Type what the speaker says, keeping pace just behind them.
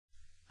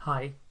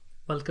Hi,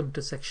 welcome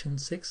to section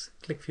 6,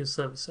 QlikView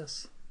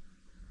Services.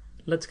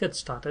 Let's get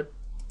started.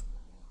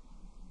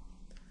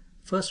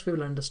 First, we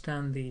will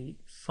understand the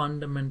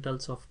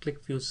fundamentals of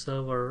QlikView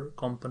server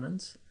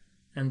components,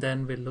 and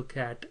then we'll look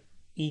at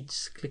each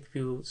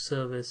QlikView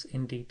service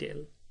in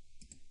detail.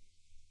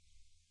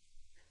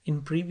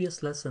 In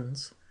previous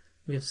lessons,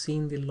 we have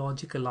seen the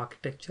logical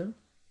architecture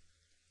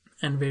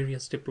and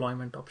various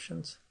deployment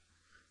options.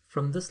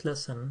 From this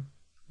lesson,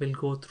 we'll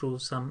go through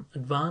some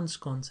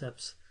advanced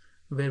concepts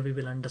where we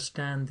will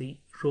understand the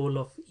role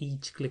of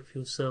each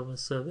QlikView server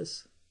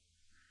service.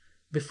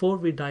 Before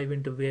we dive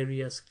into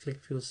various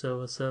QlikView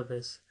server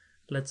service,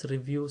 let's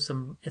review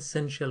some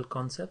essential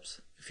concepts.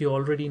 If you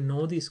already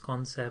know these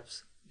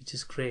concepts, which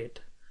is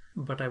great,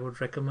 but I would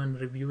recommend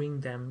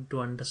reviewing them to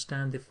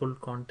understand the full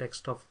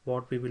context of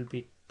what we will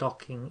be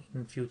talking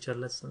in future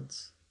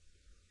lessons.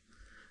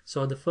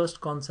 So the first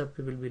concept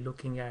we will be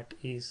looking at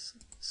is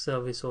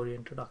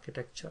service-oriented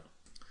architecture.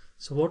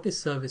 So what is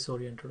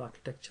service-oriented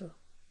architecture?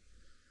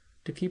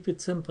 To keep it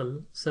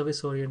simple,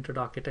 service-oriented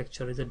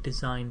architecture is a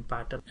design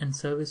pattern, and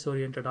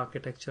service-oriented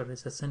architecture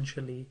is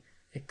essentially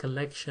a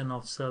collection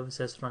of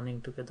services running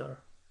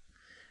together.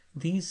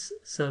 These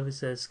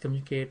services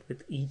communicate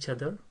with each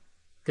other.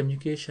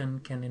 Communication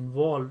can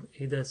involve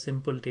either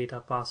simple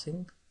data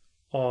passing,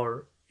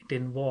 or it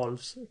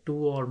involves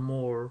two or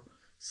more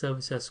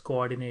services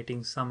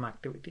coordinating some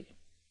activity.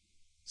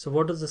 So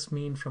what does this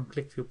mean from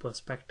QlikView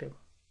perspective?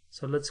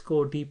 So let's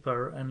go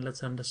deeper and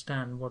let's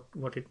understand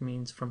what it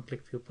means from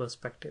QlikView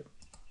perspective.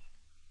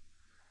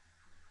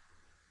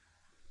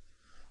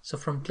 So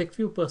from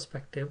QlikView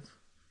perspective,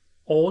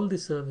 all the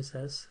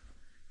services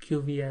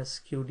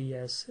QVS,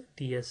 QDS,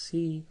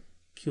 DSC,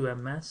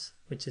 QMS,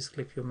 which is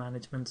QlikView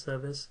Management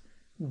Service,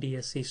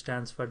 DSC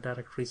stands for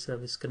Directory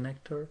Service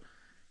Connector,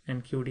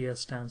 and QDS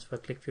stands for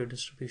QlikView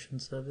Distribution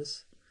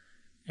Service,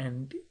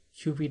 and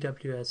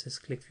QVWS is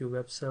QlikView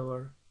Web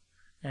Server,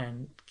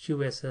 and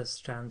QSS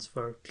stands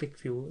for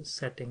QlikView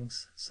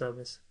Settings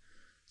Service.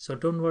 So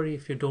don't worry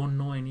if you don't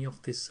know any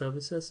of these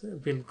services.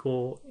 We'll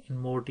go in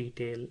more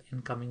detail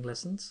in coming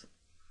lessons.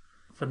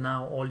 For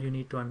now, all you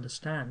need to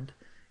understand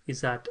is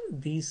that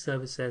these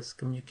services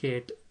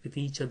communicate with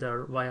each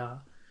other via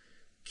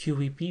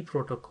QVP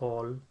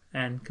protocol,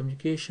 and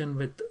communication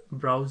with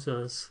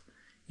browsers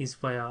is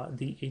via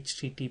the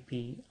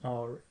HTTP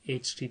or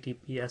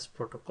HTTPS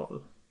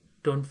protocol.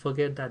 Don't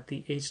forget that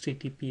the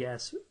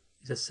HTTPS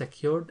is a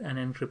secured and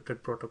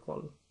encrypted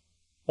protocol.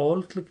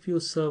 All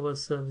QlikView server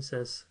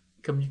services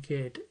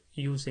communicate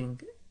using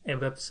a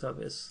web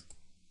service.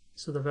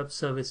 So the web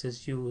service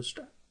is used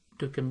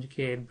to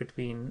communicate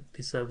between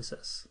the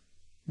services.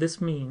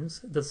 This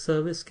means the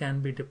service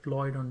can be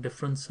deployed on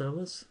different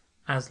servers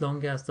as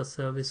long as the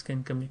service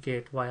can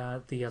communicate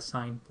via the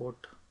assigned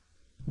port.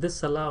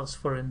 This allows,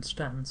 for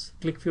instance,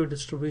 QlikView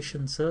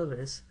Distribution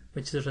Service,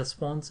 which is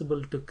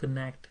responsible to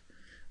connect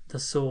the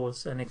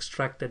source and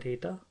extract the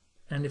data.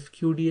 And if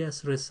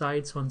QDS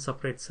resides on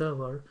separate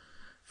server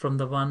from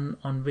the one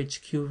on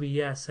which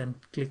QVS and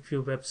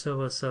QlikView Web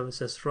Server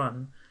services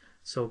run,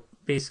 so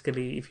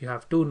basically if you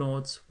have two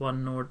nodes,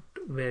 one node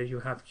where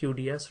you have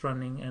QDS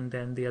running, and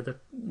then the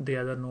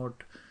other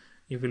node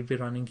you will be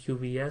running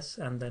QVS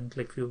and then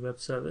QlikView Web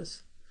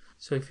Service.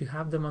 So if you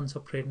have them on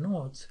separate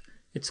nodes,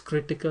 it's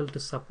critical to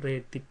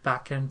separate the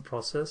backend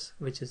process,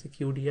 which is the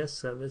QDS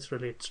service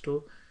relates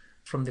to,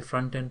 from the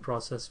front-end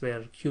process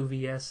where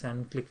QVS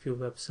and QlikView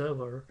Web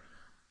Server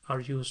are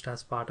used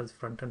as part of the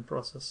front-end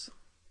process.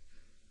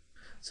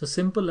 So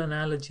simple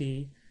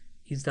analogy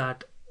is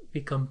that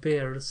we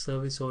compare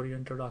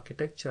service-oriented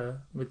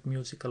architecture with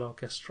musical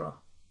orchestra,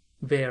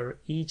 where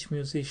each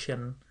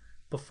musician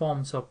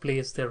performs or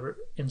plays their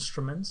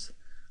instruments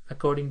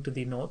according to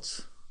the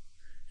notes,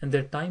 and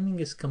their timing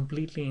is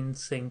completely in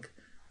sync,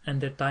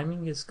 with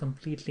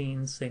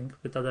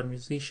other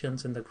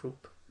musicians in the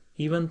group.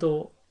 Even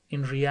though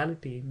in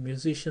reality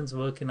musicians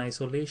work in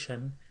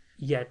isolation,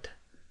 yet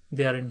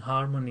they are in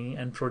harmony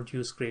and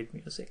produce great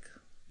music.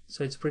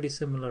 So it's pretty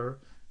similar,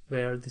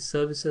 where the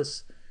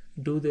services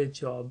do their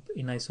job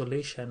in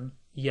isolation,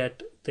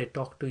 yet they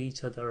talk to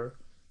each other.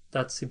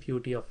 That's the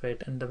beauty of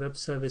it. And the web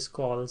service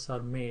calls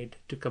are made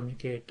to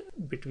communicate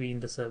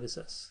between the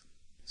services.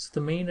 So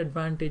the main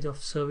advantage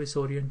of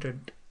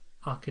service-oriented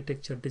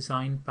architecture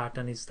design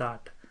pattern is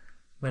that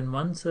when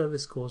one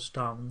service goes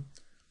down,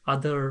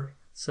 other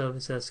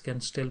services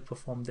can still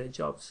perform their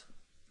jobs.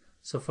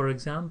 So for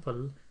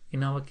example,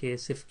 in our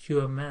case, if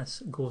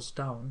QMS goes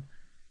down,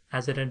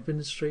 as an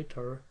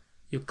administrator,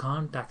 you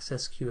can't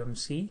access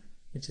QMC,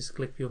 which is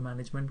QlikView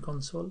Management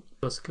Console,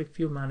 because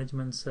QlikView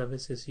Management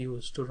Service is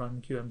used to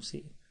run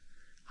QMC.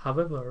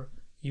 However,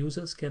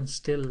 users can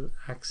still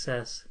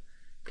access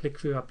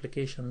QlikView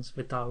applications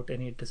without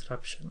any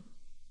disruption.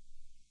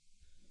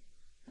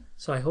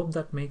 So I hope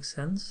that makes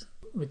sense,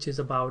 which is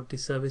about the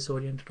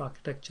service-oriented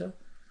architecture.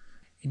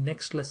 In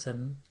next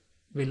lesson,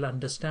 we'll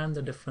understand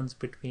the difference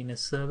between a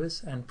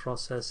service and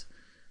process,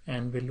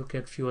 and we'll look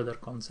at few other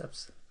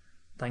concepts.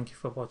 Thank you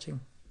for watching.